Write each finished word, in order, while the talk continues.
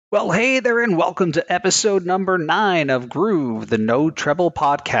Well, hey there, and welcome to episode number 9 of Groove, the No Treble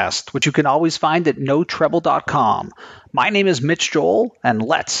Podcast, which you can always find at notreble.com. My name is Mitch Joel, and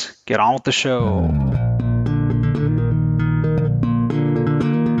let's get on with the show.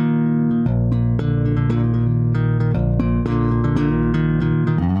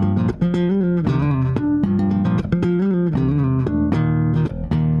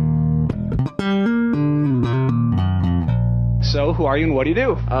 So, who are you and what do you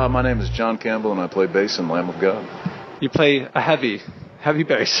do? My name is John Campbell, and I play bass in Lamb of God. You play a heavy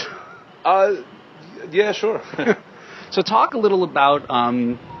bass. Yeah, sure. So talk a little about,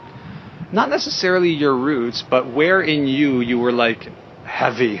 not necessarily your roots, but where in you were like,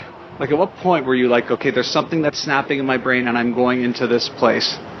 heavy. Like, at what point were you like, okay, there's something that's snapping in my brain, and I'm going into this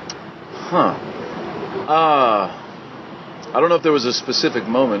place? I don't know if there was a specific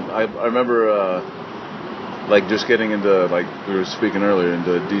moment. I remember... like just getting into, like we were speaking earlier,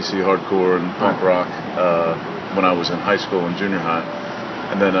 into DC hardcore and punk rock when I was in high school and junior high.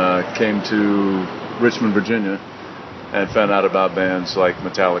 And then came to Richmond, Virginia, and found out about bands like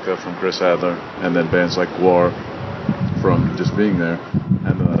Metallica from Chris Adler, and then bands like Gwar from just being there,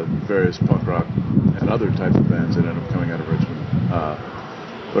 and various punk rock and other types of bands that ended up coming out of Richmond.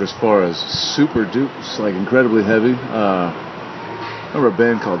 But as far as super dupes, like incredibly heavy, I remember a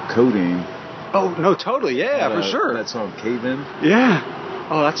band called Codeine. Oh, no, totally, yeah, for sure. That song, Cave In. Yeah.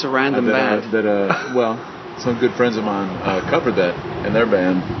 Oh, that's a random band. Some good friends of mine covered that in their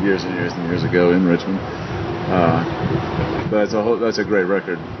band years and years and years ago in Richmond. But that's a great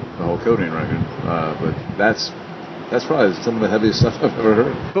record, the whole Codeine record. But that's probably some of the heaviest stuff I've ever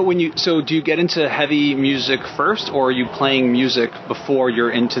heard. But do you get into heavy music first, or are you playing music before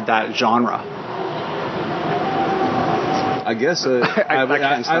you're into that genre? I guess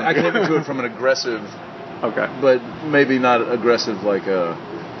I came into it from an aggressive, okay, but maybe not aggressive like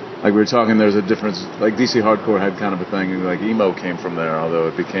we were talking. There's a difference. Like DC hardcore had kind of a thing, and like emo came from there, although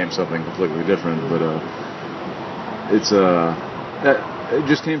it became something completely different. But it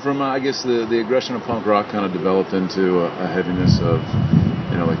just came from I guess the aggression of punk rock kind of developed into a heaviness of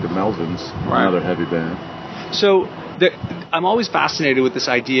like the Melvins, right. Another heavy band. So. I'm always fascinated with this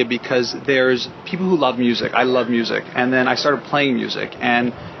idea because there's people who love music. I love music. And then I started playing music.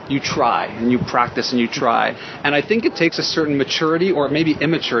 And you try, and you practice, and you try. And I think it takes a certain maturity or maybe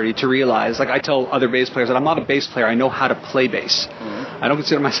immaturity to realize, like I tell other bass players, that I'm not a bass player. I know how to play bass. Mm-hmm. I don't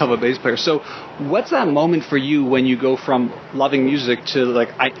consider myself a bass player. So what's that moment for you when you go from loving music to, like,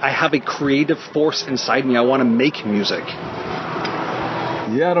 I have a creative force inside me. I want to make music.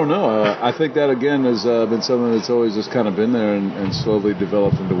 Yeah, I don't know. I think that, again, has been something that's always just kind of been there and slowly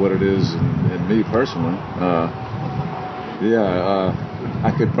developed into what it is in me personally. I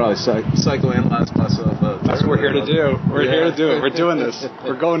could probably psychoanalyze myself. That's what we're here to do. We're here to do it. We're doing this.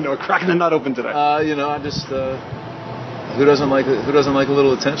 We're cracking the nut open today. I just... who doesn't like a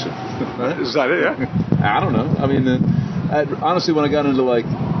little attention? Right? Is that it, yeah? I don't know. I mean, honestly, when I got into, like,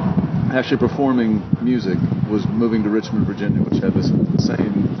 actually performing music, was moving to Richmond, Virginia, which had this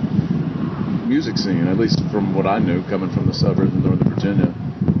insane music scene, at least from what I knew, coming from the suburbs in Northern Virginia,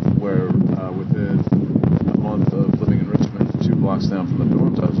 where within a month of living in Richmond, 2 blocks down from the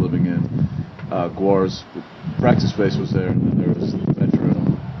dorms I was living in, Gwar's practice space was there, and then there was the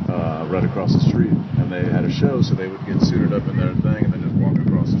bedroom right across the street, and they had a show, so they would get suited up in their thing and then just walk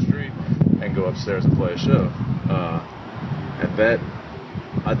across the street and go upstairs and play a show. And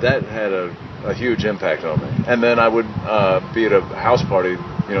that had a huge impact on me. And then I would be at a house party,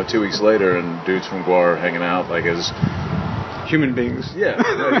 2 weeks later, and dudes from Gwar hanging out, like, as human beings. Yeah,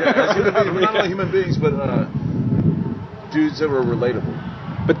 as human beings, not only human beings, but dudes that were relatable.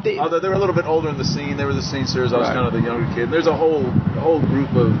 But although they were a little bit older in the scene, they were the scenesters. I was kind of the younger kid. And there's a whole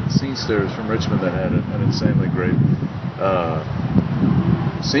group of scenesters from Richmond that had an insanely great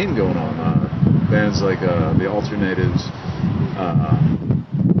scene going on. Bands like the Alternatives.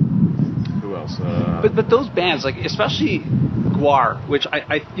 Who else? But those bands, like especially Gwar, which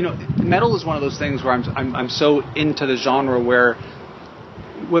I metal is one of those things where I'm so into the genre where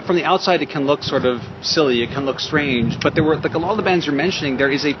from the outside it can look sort of silly, it can look strange, but there were, like, a lot of the bands you're mentioning, there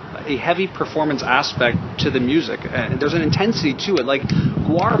is a heavy performance aspect to the music, and there's an intensity to it. Like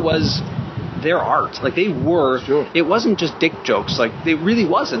Gwar was their art. Like, they were, sure. It wasn't just dick jokes. Like, they really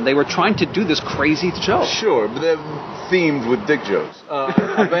wasn't. They were trying to do this crazy show. Sure, but they're themed with dick jokes.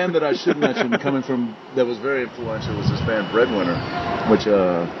 A band that I should mention that was very influential was this band Breadwinner, which is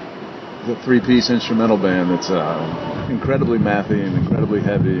a 3-piece instrumental band that's incredibly mathy and incredibly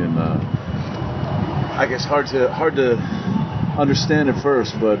heavy, and I guess hard to understand at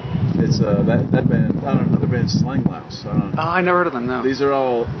first, but it's that band. I don't know, another band, Slang Louse. Oh, I never heard of them. No. These are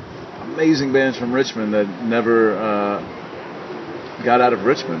all amazing bands from Richmond that never got out of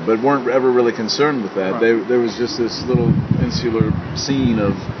Richmond, but weren't ever really concerned with that. Right. There was just this little insular scene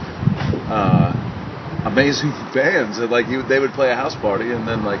of amazing bands that they would play a house party, and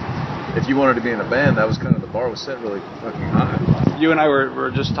then if you wanted to be in a band, that was kind of the bar was set really fucking high. You and I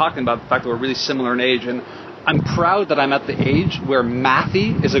were just talking about the fact that we're really similar in age, and I'm proud that I'm at the age where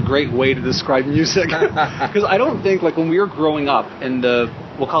mathy is a great way to describe music. Because I don't think, when we were growing up in the,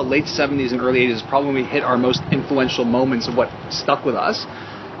 we'll call it late 70s and early 80s, probably when we hit our most influential moments of what stuck with us.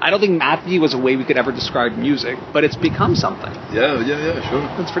 I don't think mathy was a way we could ever describe music, but it's become something. Yeah, sure.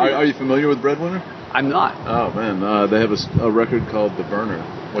 That's pretty Are you familiar with Breadwinner? I'm not. Oh, man. They have a record called The Burner,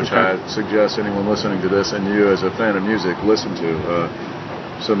 which I suggest anyone listening to this and you as a fan of music listen to.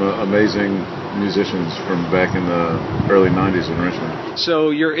 Some amazing musicians from back in the early 90s in Richmond. So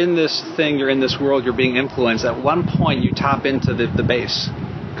you're in this thing, you're in this world, you're being influenced. At one point, you tap into the bass,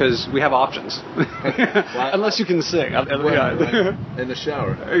 because we have options. Unless you can sing. In the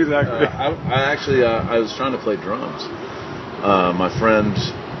shower. Exactly. I was trying to play drums. My friend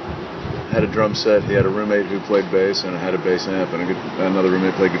had a drum set. He had a roommate who played bass, and I had a bass amp, and another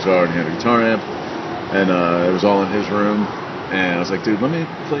roommate played guitar, and he had a guitar amp, and it was all in his room. And I was like, dude, let me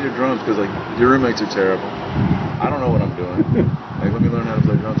play your drums, because your roommates are terrible. I don't know what I'm doing. Let me learn how to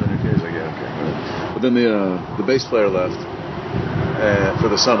play drums on your keys. Yeah, okay, good. But then the bass player left for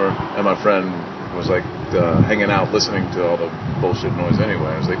the summer, and my friend was hanging out listening to all the bullshit noise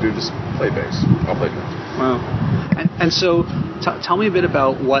anyway. I was like, dude, just play bass. I'll play drums. Wow. And so tell me a bit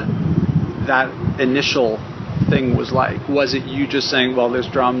about what that initial thing was like. Was it you just saying, well,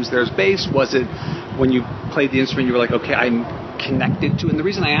 there's drums, there's bass? Was it when you played the instrument, you were like, okay, I'm connected to it? And the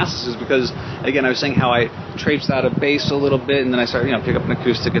reason I ask this is because, again, I was saying how I traipsed out of bass a little bit, and then I started, pick up an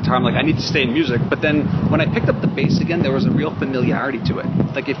acoustic guitar. I'm like, I need to stay in music. But then when I picked up the bass again, there was a real familiarity to it.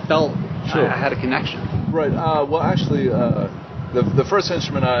 It felt sure. I had a connection. Right. Well, actually, the first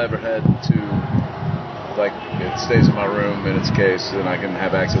instrument I ever had to, it stays in my room in its case, and I can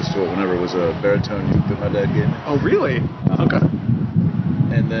have access to it whenever, was a baritone uke that my dad gave me. Oh, really? Okay.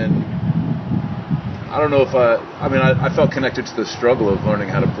 And then I don't know if I felt connected to the struggle of learning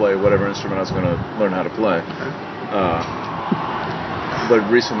how to play whatever instrument I was going to learn how to play. Okay. But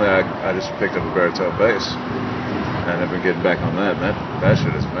recently I just picked up a baritone bass, and I've been getting back on that, and that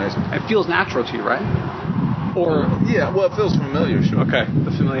shit is amazing. It feels natural to you, right? Or yeah, well, it feels familiar, sure. Okay,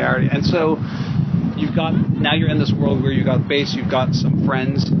 the familiarity. And so now you're in this world where you've got bass, you've got some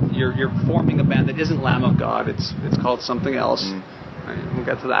friends, you're forming a band that isn't Lamb of God, it's called something else. We'll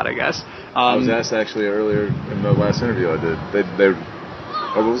get to that, I guess. I was asked actually earlier in the last interview I did.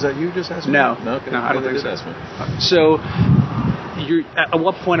 Was that you just asked me? No. Okay. No, I don't think so. Ask me. So, at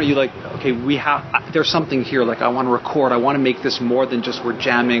what point are you like, okay, there's something here, I want to record, I want to make this more than just we're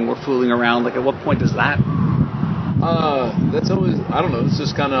jamming, we're fooling around. At what point does that? That's always, I don't know, it's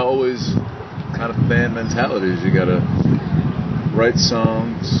just kind of always kind of band mentality. You got to write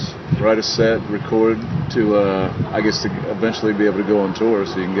songs, write a set, record to eventually be able to go on tour,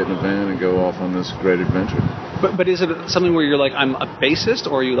 so you can get in a van and go off on this great adventure. But is it something where you're like, I'm a bassist,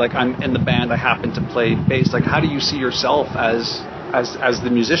 or are you like, I'm in the band, I happen to play bass? How do you see yourself as the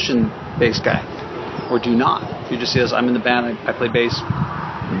musician bass guy, or do you not? You just see as I'm in the band, I play bass.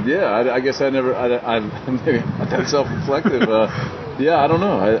 Yeah, I guess I'm not self-reflective. Yeah, I don't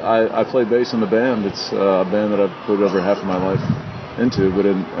know. I play bass in the band. It's a band that I've put over half of my life into, but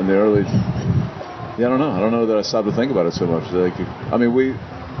in the early, I don't know. I don't know that I stopped to think about it so much.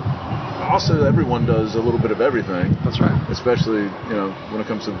 Everyone does a little bit of everything. That's right. Especially, when it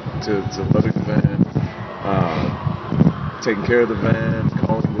comes to loving the van, taking care of the van,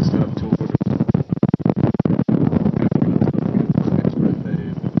 calling this stuff, tours.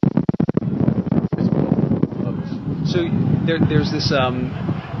 So there's this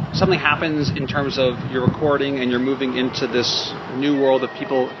something happens in terms of your recording, and you're moving into this new world of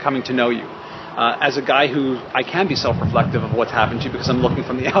people coming to know you. As a guy who I can be self-reflective of what's happened to you because I'm looking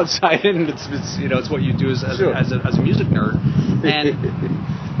from the outside, and it's what you do as a music nerd. And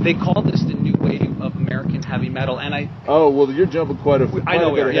they call this the new wave of American heavy metal. And you're jumping quite a bit. I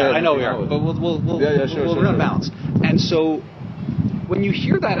know we are. Yeah, I know we are. But we're going to bounce. And so, when you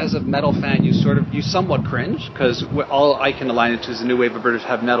hear that as a metal fan, you somewhat cringe, because all I can align it to is the new wave of British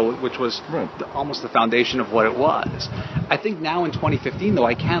heavy metal, which was almost the foundation of what it was. I think now in 2015, though,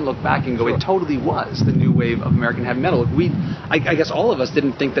 I can look back and go, it totally was the new wave of American heavy metal. I guess all of us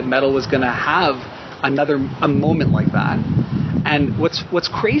didn't think that metal was going to have a moment like that. And what's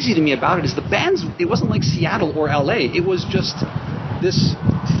crazy to me about it is the bands, it wasn't like Seattle or LA. It was just this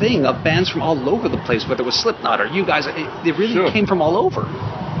thing of bands from all over the place, whether it was Slipknot or you guys. They really came from all over.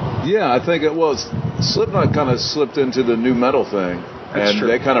 Yeah, I think it was. Slipknot kind of slipped into the new metal thing. That's true.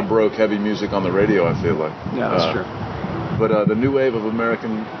 They kind of broke heavy music on the radio, I feel like. Yeah, that's true. But the new wave of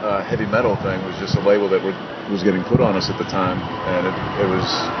American heavy metal thing was just a label that was getting put on us at the time. And it was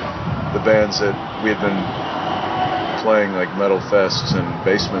the bands that we had been playing like metal fests and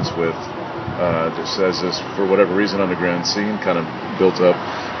basements with, just as this, for whatever reason, underground scene kind of built up.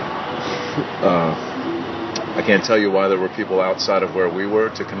 I can't tell you why there were people outside of where we were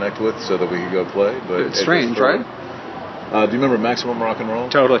to connect with so that we could go play. But it's strange, right? Do you remember Maximum Rock and Roll?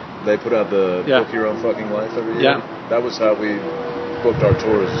 Totally. They put out the Book Your Own Fucking Life every year. Yeah. That was how we booked our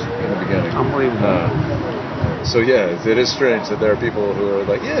tours in the beginning. Unbelievable. So yeah, it is strange that there are people who are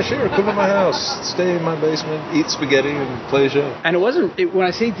like, yeah, sure, come to my house, stay in my basement, eat spaghetti, and play a show. And it wasn't, when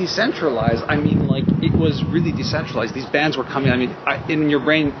I say decentralized, I mean like it was really decentralized. These bands were coming, I mean, in your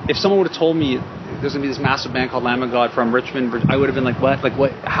brain, if someone would have told me there's going to be this massive band called Lamb of God from Richmond, I would have been like, what? Like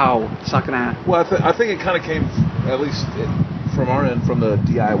what? How? It's not going to happen. Well, I think it kind of came, at least from our end, from the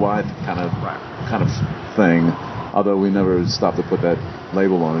DIY kind of thing. Although we never stopped to put that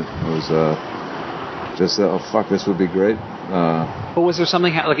label on it. It was just, oh fuck, this would be great. But was there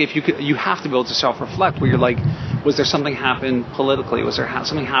something like if you have to be able to self-reflect, where you're like, was there something happen politically? Was there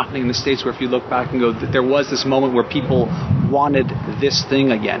something happening in the States where if you look back and go, there was this moment where people wanted this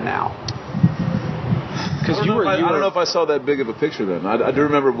thing again now? Because I don't know if I saw that big of a picture then. I do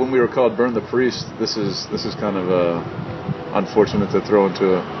remember when we were called Burn the Priest. This is kind of unfortunate to throw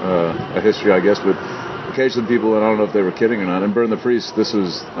into a history, I guess, but occasionally people, and I don't know if they were kidding or not, and Burn the Priest, this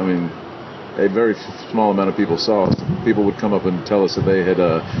was, I mean, a very small amount of people saw us. People would come up and tell us that they had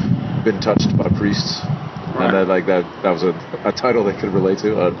been touched by priests, and that was a title they could relate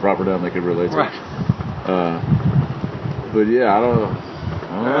to, a proper noun they could relate to. Right. But yeah, I don't know.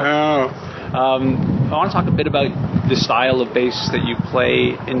 I want to talk a bit about the style of bass that you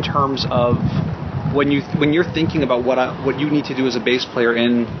play in terms of when you're thinking about what you need to do as a bass player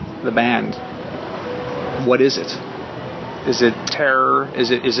in the band. What is it? Is it terror?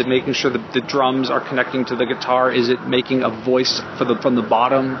 Is it making sure that the drums are connecting to the guitar? Is it making a voice from the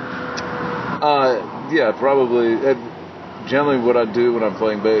bottom? Yeah, probably. Generally, what I do when I'm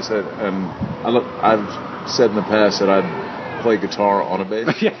playing bass, I've said in the past that I play guitar on a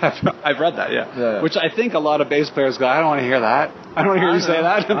bass. Yeah, I've read that. Yeah. Which I think a lot of bass players go, I don't want to hear that. I don't want to hear you say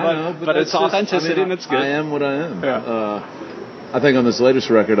that. But it's authenticity, and it's good. I am what I am. Yeah. I think on this latest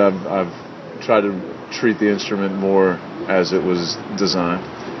record, I've tried to treat the instrument more as it was designed.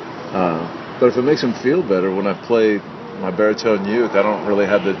 But if it makes them feel better, when I play my baritone uke, I don't really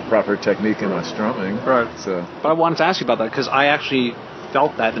have the proper technique in my strumming. Right. So. But I wanted to ask you about that because I actually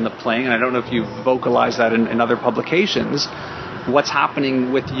felt that in the playing, and I don't know if you vocalized that in other publications. What's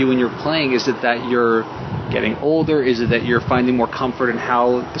happening with you in your playing? Is it that you're getting older? Is it that you're finding more comfort in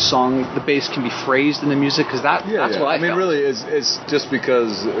how the bass can be phrased in the music? Because that's what I mean, felt. really, it's just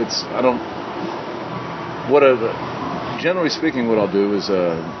because generally speaking, what I'll do is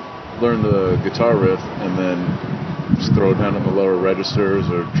learn the guitar riff and then just throw it down in the lower registers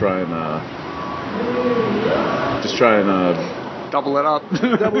or try and double it up.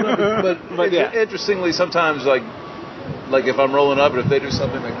 But yeah. Interestingly, sometimes like if I'm rolling up, and if they do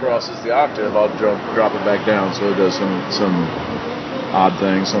something that crosses the octave, I'll drop it back down, so it does some odd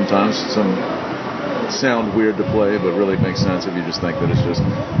things sometimes. Some sound weird to play, but really makes sense if you just think that it's just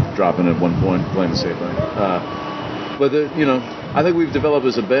dropping at one point, playing the same thing. But I think we've developed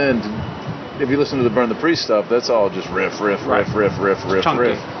as a band. If you listen to the Burn the Priest stuff, that's all just riff.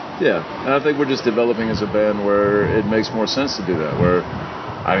 Chunky. Yeah, and I think we're just developing as a band where it makes more sense to do that. Where,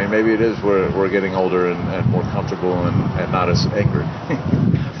 I mean, maybe it is we're getting older and more comfortable and not as angry.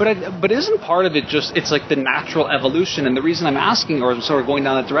 But isn't part of it just, it's like the natural evolution? And the reason I'm asking or sort of going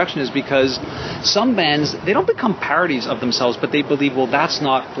down that direction is because some bands, they don't become parodies of themselves, but they believe, well, that's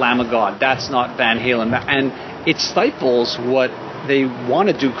not Lamb of God, that's not Van Halen. And it stifles what they want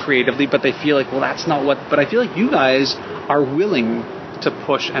to do creatively, but they feel like, well, that's not what... But I feel like you guys are willing to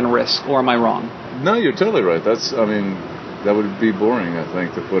push and risk, or am I wrong? No, you're totally right. That would be boring, I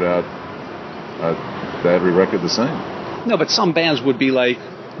think, to put out every record the same. No, but some bands would be like,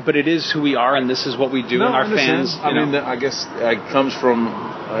 but it is who we are, and this is what we do, and our fans... I mean, I guess it comes from...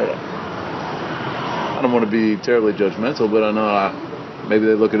 I don't want to be terribly judgmental, but I know maybe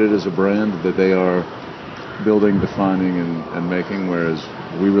they look at it as a brand that they are building, defining, and making, whereas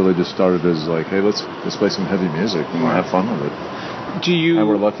we really just started as like, hey, let's play some heavy music and have fun with it. And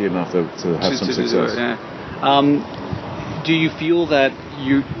we're lucky enough to have some success. do you feel that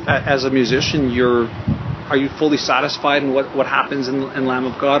you, as a musician, are you fully satisfied in what happens in Lamb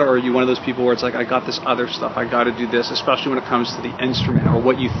of God, or are you one of those people where it's like, I got this other stuff, I got to do this, especially when it comes to the instrument or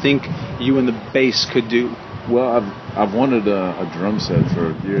what you think you and the bass could do? Well, I've wanted a drum set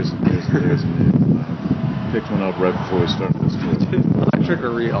for years and years and years, and picked one up right before we started this tour. Electric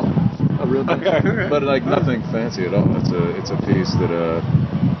or real? A real thing. But like nothing fancy at all. It's a piece that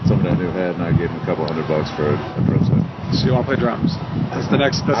somebody I knew had, and I gave him a couple $100 for a drum set. So you want to play drums? That's the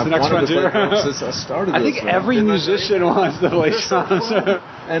next frontier. I started. I think every musician wants to play drums.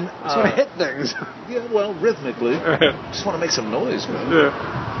 And just want to hit things. Yeah, well, rhythmically. Just want to make some noise, man. Yeah.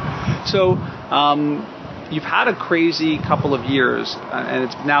 So, you've had a crazy couple of years, and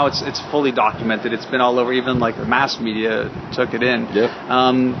it's fully documented. It's been all over. Even like the mass media took it in. Yep.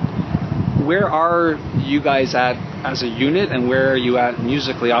 Where are you guys at as a unit, and where are you at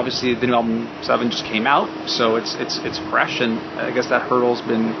musically? Obviously, the new album 7 just came out, so it's fresh, and I guess that hurdle's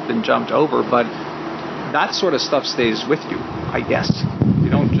been jumped over. But that sort of stuff stays with you, I guess.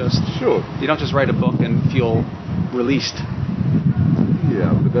 You don't just write a book and feel released.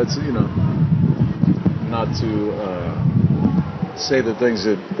 Yeah, but that's not to say that things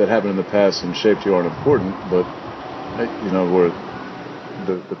that happened in the past and shaped you aren't important, but where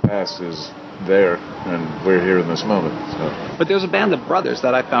the past is there, and we're here in this moment. So. But there's a band of brothers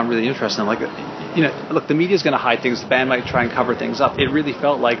that I found really interesting. Like, look, the media's going to hide things. The band might try and cover things up. It really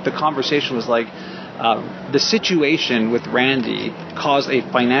felt like the conversation was like the situation with Randy caused a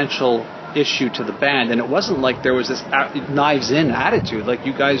financial issue to the band, and it wasn't like there was this knives in attitude. Like,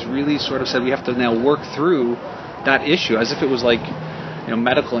 you guys really sort of said, we have to now work through that issue, as if it was like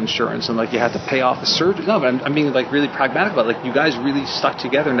medical insurance and like you had to pay off the surgery. No, but I'm being like really pragmatic about it. Like, you guys really stuck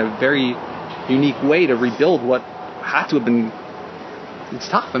together in a very unique way to rebuild what had to have been. It's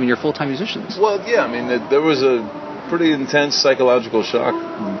tough. I mean, you're full-time musicians. Well, yeah. I mean, there was a pretty intense psychological shock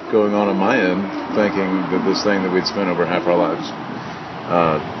going on my end, thinking that this thing that we'd spent over half our lives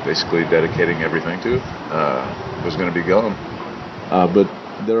basically dedicating everything to was going to be gone. But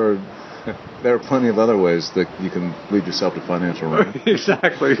there are plenty of other ways that you can lead yourself to financial ruin.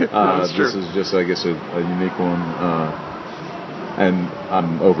 Exactly. That's true. This is just, I guess, a unique one, and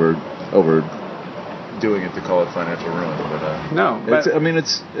I'm overdoing it to call it financial ruin. But no, but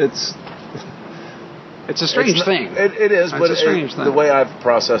it's a strange thing. It is, but a strange thing. The way I've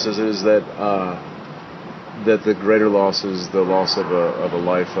processed it is that the greater loss is the loss of a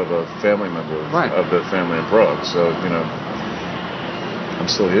life of a family member of the family in Prague. So I'm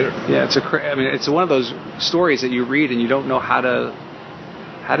still here. Yeah, it's one of those stories that you read and you don't know how to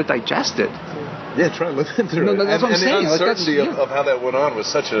digest it. Yeah, try living through it. That's what I'm saying. The uncertainty of how that went on was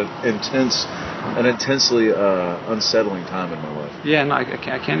such an intensely unsettling time in my life. Yeah, no, I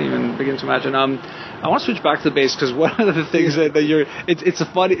can't even begin to imagine. I want to switch back to the bass, because one of the things that you're, it's a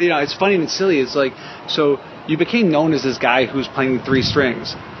funny, it's funny and silly. It's like, so you became known as this guy who's playing 3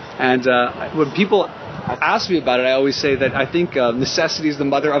 strings, and when people ask me about it, I always say that I think necessity is the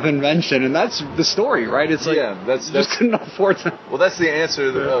mother of invention, and that's the story, right? It's like, that's just couldn't afford to. Well, that's the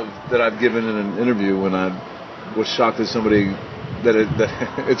answer that I've given in an interview when I was shocked that somebody that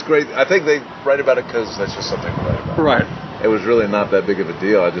it's great. I think they write about it because that's just something to write about. Right. It was really not that big of a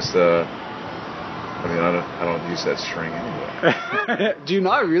deal. I just, I don't use that string anyway. Do you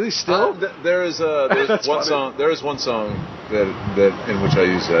not really still? There is one song. There is one song that in which I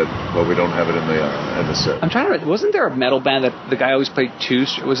use that, but we don't have it in the set. I'm trying to. Wasn't there a metal band that the guy always played 2?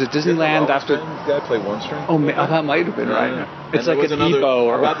 Was it Disneyland after? The guy played 1 string. Oh, that might have been right. Yeah. It's like an Evo.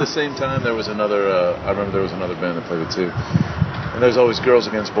 Or about the same time, there was another. I remember there was another band that played it too. And there's always Girls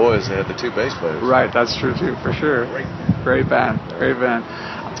Against Boys. They had the 2 bass players. Right, that's true too, for sure. Great band.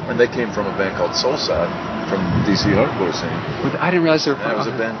 And they came from a band called Soulside, from the DC hardcore scene. I didn't realize there was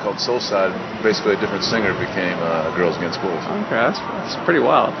a band called Soulside. Basically, a different singer became Girls Against Boys. Okay, that's pretty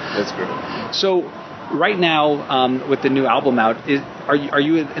wild. It's great. So, right now, with the new album out, are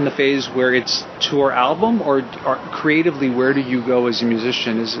you in the phase where it's tour album, or creatively, where do you go as a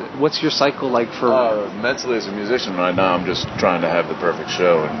musician? What's your cycle like for? Mentally, as a musician right now, I'm just trying to have the perfect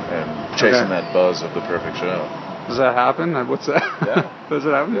show and chasing that buzz of the perfect show. Does that happen? What's that? Yeah. Does it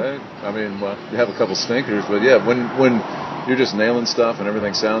happen? Yeah. I mean, well, you have a couple stinkers, but yeah, when you're just nailing stuff and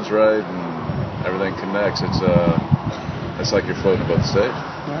everything sounds right and everything connects, it's like you're floating above the stage.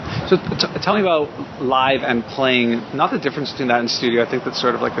 Yeah. So tell me about live and playing. Not the difference between that and studio. I think that's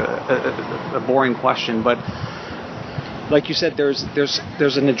sort of like a boring question, but like you said, there's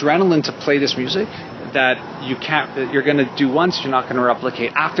an adrenaline to play this music that you're going to do once, you're not going to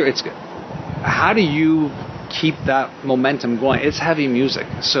replicate after. How do you keep that momentum going? It's heavy music,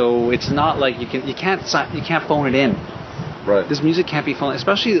 so it's not like you can't phone it in. Right. This music can't be fun,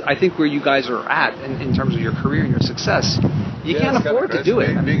 especially I think where you guys are at in terms of your career and your success. You can't afford to do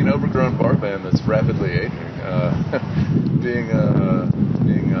it. Being an overgrown bar band that's rapidly aging,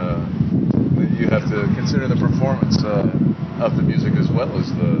 you have to consider the performance of the music as well as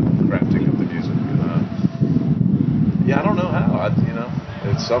the crafting of the music. I don't know how.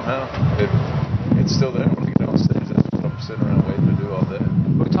 It's somehow it's still there when we get on stage. That's what I'm sitting around waiting to do all day.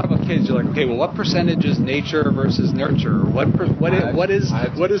 When we talk about kids, you're like, okay, well, what percentage is nature versus nurture? What is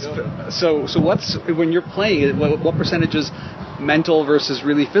so what's when you're playing? What percentage is mental versus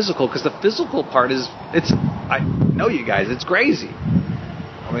really physical? Because the physical part I know you guys, it's crazy.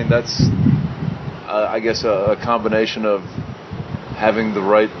 I mean, that's I guess a combination of having the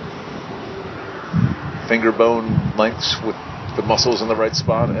right finger bone lengths with the muscles in the right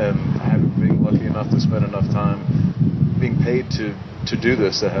spot, and being lucky enough to spend enough time being paid to do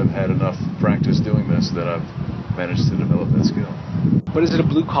this, to have had enough practice doing this, that I've managed to develop that skill. But is it a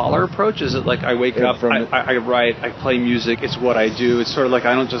blue-collar approach? Is it like I wake up, I write, I play music, it's what I do? It's sort of like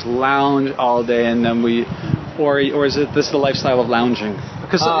I don't just lounge all day and then or is it this the lifestyle of lounging?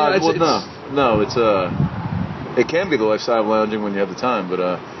 Because it can be the lifestyle of lounging when you have the time, but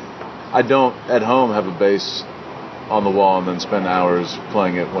I don't at home have a bass on the wall and then spend hours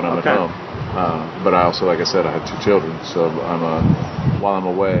playing it when I'm at home. But I also, like I said, I have 2 children, so while I'm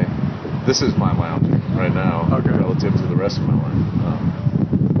away, this is my lounging right now relative to the rest of my life.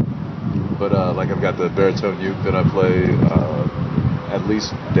 But I've got the baritone uke that I play at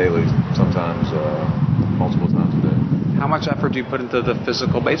least daily, sometimes multiple times a day. How much effort do you put into the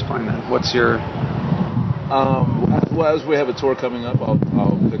physical bass playing then? What's your... Well, as we have a tour coming up, I'll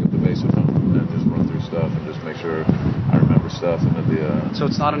pick up the bass at home and just run through stuff and just make sure I remember stuff. So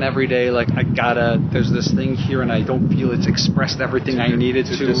it's not an everyday, there's this thing here and I don't feel it's expressed everything I needed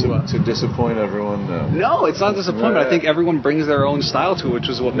to. To disappoint everyone, no. No, it's not disappointment. I think everyone brings their own style to it, which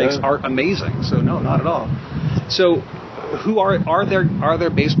is what makes art amazing. So no, not at all. So who are there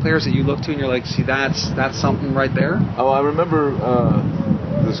bass players that you look to and you're like, see, that's something right there? Oh, I remember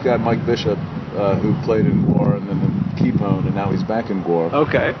this guy, Mike Bishop, who played in Gore and then in Keepone, and now he's back in Gore.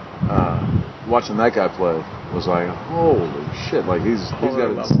 Okay. Watching that guy play was like, holy shit! Like he's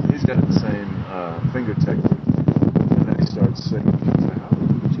got insane finger technique, and then he starts singing. It's like,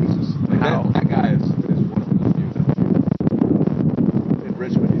 oh Jesus! Like that guy is one of the few. In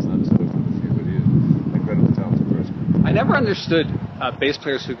Richmond, he's not as good as the few, but he is an incredibly talented person. I never understood bass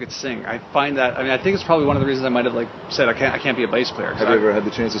players who could sing. I find that, I think it's probably one of the reasons I might have said I can't be a bass player. Have you ever had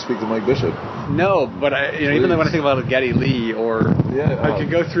the chance to speak to Mike Bishop? No, but even when I think about Geddy Lee I could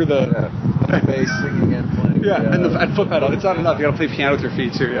go through the bass singing and playing. And foot pedal. It's not enough. You got to play piano with your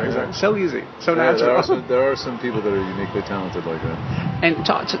feet too. Yeah, exactly. So easy, so natural. There are some people that are uniquely talented like that. And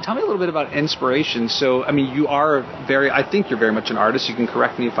tell me a little bit about inspiration. So, you are I think you're very much an artist. You can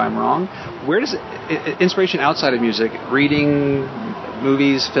correct me if I'm wrong. Where does inspiration outside of music, reading,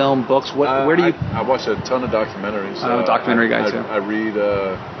 movies, film, books, where do you... I watch a ton of documentaries. I'm a documentary guy too. I read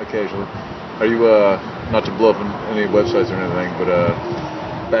occasionally. Are you, not to blow up any websites or anything, but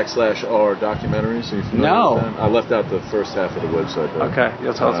 /R documentaries? Are you familiar with them? I left out the first half of the website though. Okay,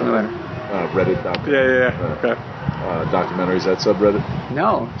 you'll tell us to me later. Reddit.com. Yeah. Okay. Documentaries, that subreddit?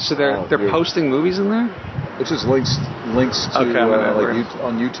 No. So they're posting movies in there? It's just links to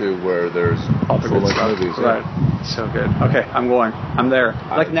on YouTube where there's full-length movies. Right. So good. Okay, I'm there.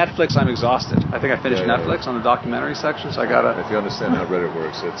 Like Netflix, I'm exhausted. I think I finished Netflix on the documentary section, so I gotta... If you understand how Reddit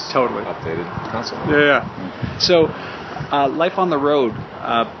works, it's totally updated constantly. Yeah. So, life on the road,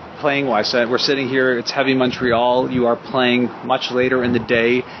 playing-wise, we're sitting here, it's heavy Montreal, you are playing much later in the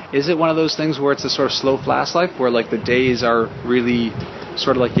day. Is it one of those things where it's a sort of slow fast life, where the days are really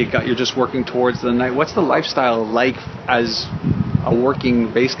sort of you're just working towards the night? What's the lifestyle like as a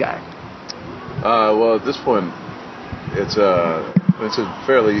working bass guy? Well, at this point, it's a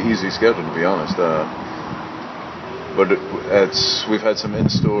fairly easy schedule, to be honest. But we've had some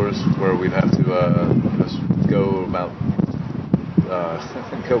in-stores where we'd have to go about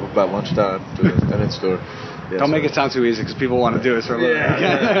lunchtime to an in-store. Yeah, Don't make it sound too easy because people want to do it for a living.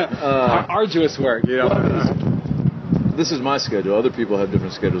 Arduous work, This is my schedule. Other people have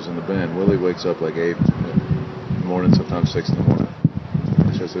different schedules in the band. Willie wakes up 8 in the morning, sometimes 6 in the morning.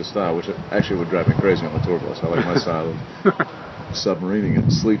 It's just his style, which actually would drive me crazy on the tour bus. I like my style of submarining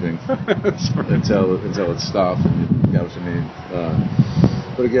and sleeping until it stops and you got what you need.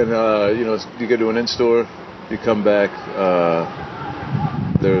 But again, you go to an in-store, you come back.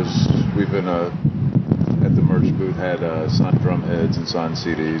 We've been at the merch booth had signed drum heads and signed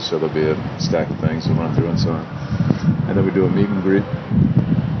CDs, so there'll be a stack of things to run through and sign. And then we do a meet and greet,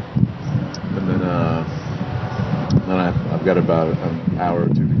 and then I I've got about an hour or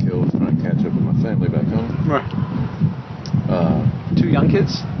two to kill to try and catch up with my family back home. Right. 2 young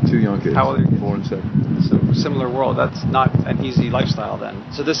kids? 2 young kids. How old are you? 4 and 7. So similar world. That's not an easy lifestyle then.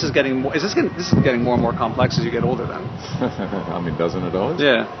 So this is getting more. This is getting more and more complex as you get older then. I mean, doesn't it always?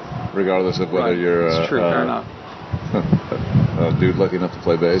 Yeah. Regardless of whether you're it's true. Fair enough. a dude lucky enough to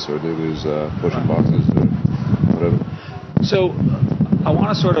play bass or a dude who's pushing boxes or whatever. So I want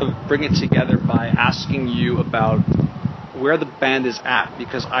to sort of bring it together by asking you about where the band is at,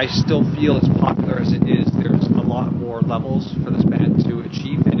 because I still feel as popular as it is, there's a lot more levels for this band to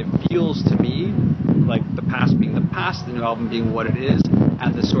achieve, and it feels to me like the past being the past, the new album being what it is,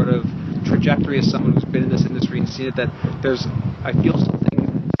 and the sort of trajectory as someone who's been in this industry and seen it, that I feel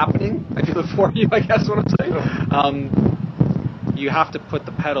something happening. I feel it for you, I guess what I'm saying. You have to put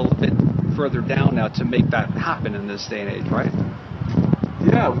the pedal a bit further down now to make that happen in this day and age, right?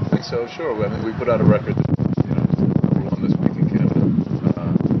 Yeah, I would think so, sure. I mean, we put out a record that, number 1 this week in Canada.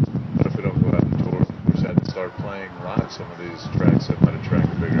 But if we don't go out and tour, we just had to start playing live some of these tracks that might attract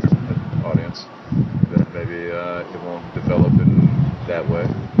a bigger audience. Then maybe it won't develop in that way.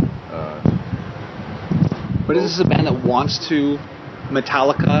 But is this a band that wants to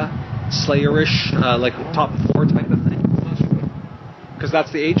Metallica, Slayer-ish, like top 4 type of thing? Because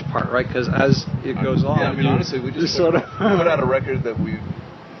that's the age part, right? Because as it goes on... Yeah, I mean, honestly, we just put out a record that we're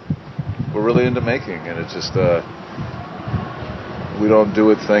really into making, and it's just... we don't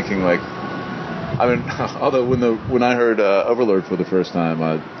do it thinking like... I mean, although when I heard Overlord for the first time,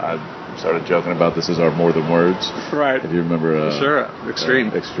 I started joking about this as our More Than Words. Right. If you remember... sure,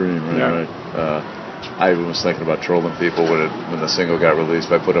 Extreme. Extreme, right, yeah. Right. I even was thinking about trolling people when the single got released.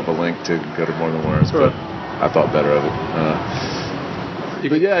 I put up a link to go to More Than Words, but I thought better of it.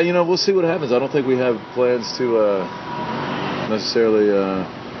 But yeah, we'll see what happens. I don't think we have plans to necessarily.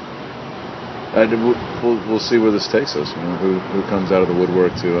 We'll see where this takes us. Who comes out of the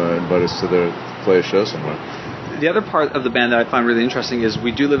woodwork to invite us to play a show somewhere. The other part of the band that I find really interesting is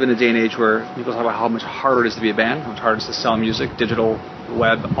we do live in a day and age where people talk about how much harder it is to be a band, how much harder it is to sell music, digital,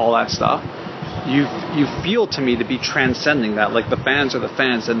 web, all that stuff. You feel to me to be transcending that. Like the fans are the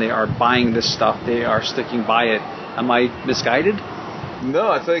fans, and they are buying this stuff. They are sticking by it. Am I misguided? No,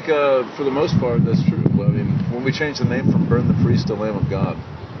 I think for the most part that's true. I mean, when we changed the name from Burn the Priest to Lamb of God,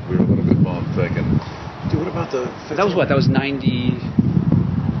 we were a little bit bummed, thinking, dude, what about the... That was what? That was 90...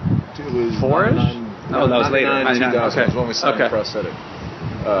 Dude, it was 4-ish? No, that was later. 99, 2000 okay. was when we signed Prosthetic.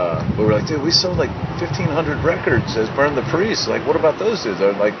 But we were like, dude, we sold like 1,500 records as Burn the Priest. Like, what about those dudes?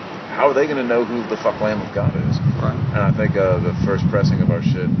 They're like, how are they going to know who the fuck Lamb of God is? Right. And I think the first pressing of our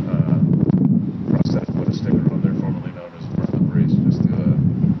shit, Prosthetic put a sticker on there, formerly known as Burn the Priest, just to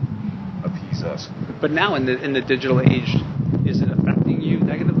appease us. But now in the digital age, is it affecting you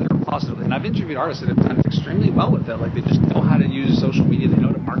negatively or positively? And I've interviewed artists that have done extremely well with it. Like they just know how to use social media, they know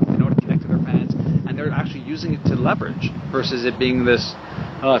how to market, they know how to connect to their fans, and they're actually using it to leverage versus it being this,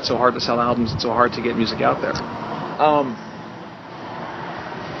 it's so hard to sell albums, it's so hard to get music out there.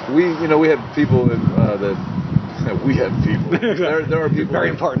 We have people that we have people. There are people very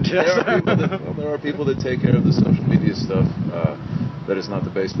important. Yes. There are people that take care of the social media stuff. That is not the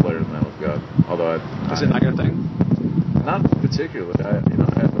bass player in Lamb of God. Although is it not your thing? Not particularly. I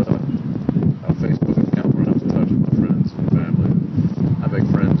have a Facebook account where I'm in touch with my friends and family. I make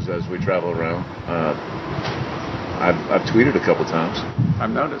friends as we travel around. I've tweeted a couple times.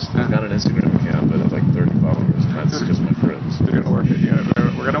 I've noticed. I've got an Instagram account, but I have like 30 followers. And that's just my friends. You're gonna work it.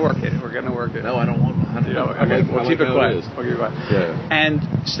 We're gonna work it. We're gonna work it. No, I don't want one. We'll keep it quiet. We'll keep it quiet. Yeah. And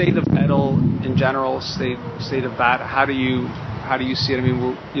state of metal in general, state of that. How do you see it? I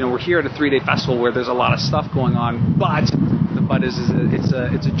mean, we're here at a 3-day festival where there's a lot of stuff going on, but the but is it's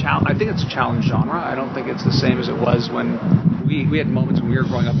a challenge. I think it's a challenge genre. I don't think it's the same as it was when we had moments when we were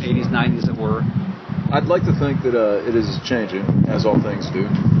growing up, 80s, 90s, that were. I'd like to think that it is changing, as all things do,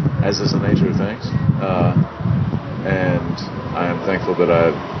 as is the nature of things. And I am thankful that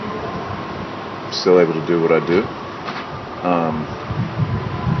I'm still able to do what I do.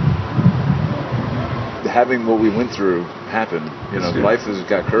 Having what we went through happen, life has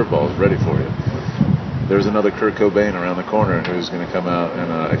got curveballs ready for you. There's another Kurt Cobain around the corner who's going to come out and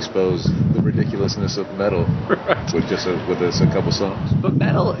expose the ridiculousness of metal with a couple songs. But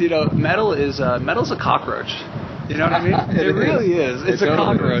metal's a cockroach. You know what I mean? It really is. It's a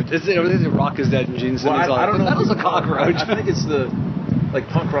cockroach. It's rock is dead and Gene Simmons. I don't know. Metal's a cockroach. I think it's like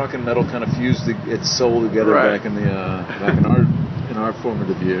punk rock and metal kind of fused its soul together back in our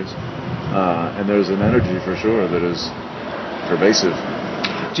formative years. And there's an energy for sure that is pervasive.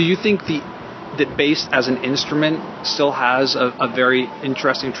 Do you think that bass as an instrument still has a very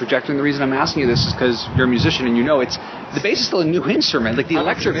interesting trajectory. And the reason I'm asking you this is because you're a musician and the bass is still a new instrument. Like the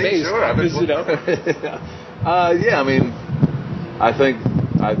electric bass. Sure, is, yeah, I mean, I think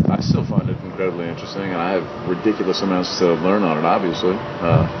I still find it incredibly interesting, and I have ridiculous amounts to learn on it, obviously.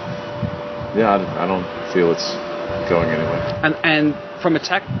 I don't feel it's going anywhere. And from a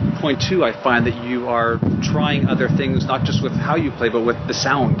tech point too, I find that you are trying other things, not just with how you play, but with the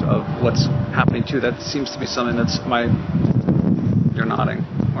sound of what's happening too. That seems to be something you're nodding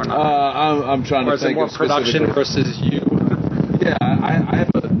or not. I'm trying to think. Or is it more production versus you? Yeah, I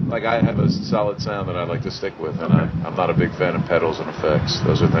have a solid sound that I like to stick with, and I'm not a big fan of pedals and effects.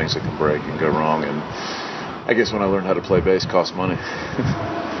 Those are things that can break and go wrong, and I guess when I learned how to play bass, it cost money.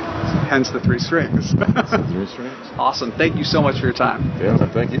 Hence the 3 strings. Three strings. Awesome. Thank you so much for your time. Yeah,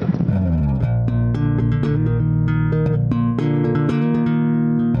 thank you.